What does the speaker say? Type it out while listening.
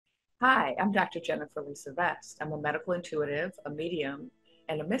Hi, I'm Dr. Jennifer Lisa Vest. I'm a medical intuitive, a medium,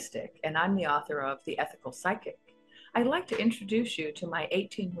 and a mystic, and I'm the author of The Ethical Psychic. I'd like to introduce you to my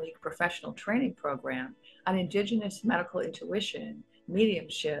 18-week professional training program on Indigenous medical intuition,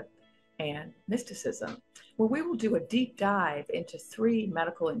 mediumship, and mysticism, where we will do a deep dive into three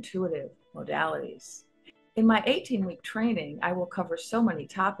medical intuitive modalities. In my 18-week training, I will cover so many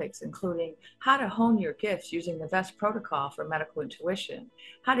topics, including how to hone your gifts using the VEST protocol for medical intuition,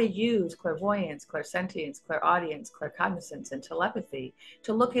 how to use clairvoyance, clairsentience, clairaudience, claircognizance, and telepathy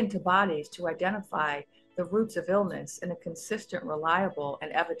to look into bodies to identify the roots of illness in a consistent, reliable,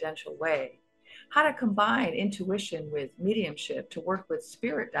 and evidential way, how to combine intuition with mediumship to work with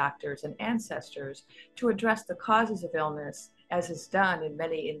spirit doctors and ancestors to address the causes of illness, as is done in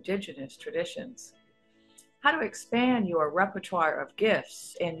many indigenous traditions, how to expand your repertoire of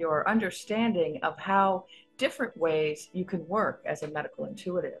gifts and your understanding of how different ways you can work as a medical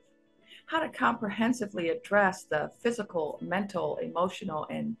intuitive, how to comprehensively address the physical, mental, emotional,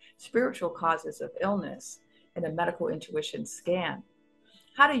 and spiritual causes of illness in a medical intuition scan,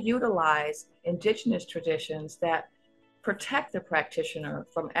 how to utilize indigenous traditions that protect the practitioner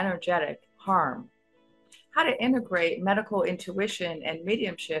from energetic harm, how to integrate medical intuition and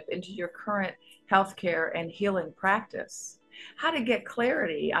mediumship into your current healthcare and healing practice, how to get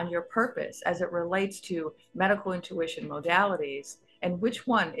clarity on your purpose as it relates to medical intuition modalities and which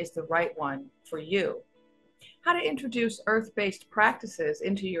one is the right one for you, how to introduce earth-based practices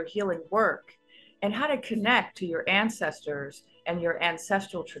into your healing work, and how to connect to your ancestors and your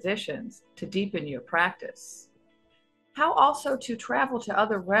ancestral traditions to deepen your practice. How also to travel to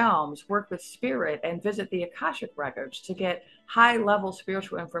other realms, work with spirit, and visit the Akashic records to get high-level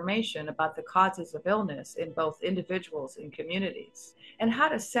spiritual information about the causes of illness in both individuals and communities, and how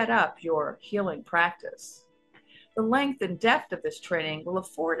to set up your healing practice. The length and depth of this training will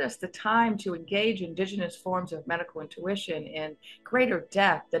afford us the time to engage indigenous forms of medical intuition in greater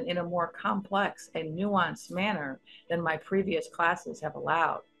depth and in a more complex and nuanced manner than my previous classes have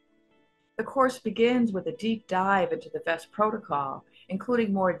allowed. The course begins with a deep dive into the VEST protocol,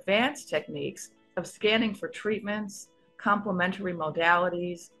 including more advanced techniques of scanning for treatments, complementary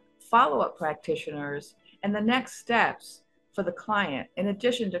modalities, follow-up practitioners, and the next steps for the client, in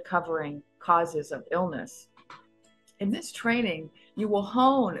addition to covering causes of illness. In this training, you will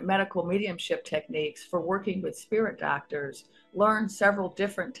hone medical mediumship techniques for working with spirit doctors, learn several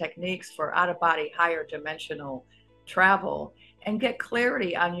different techniques for out-of-body higher dimensional travel, and get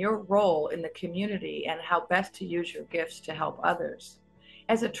clarity on your role in the community and how best to use your gifts to help others.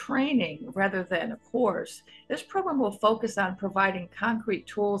 As a training rather than a course, this program will focus on providing concrete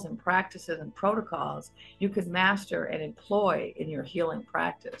tools and practices and protocols you can master and employ in your healing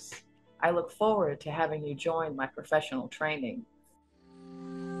practice. I look forward to having you join my professional training.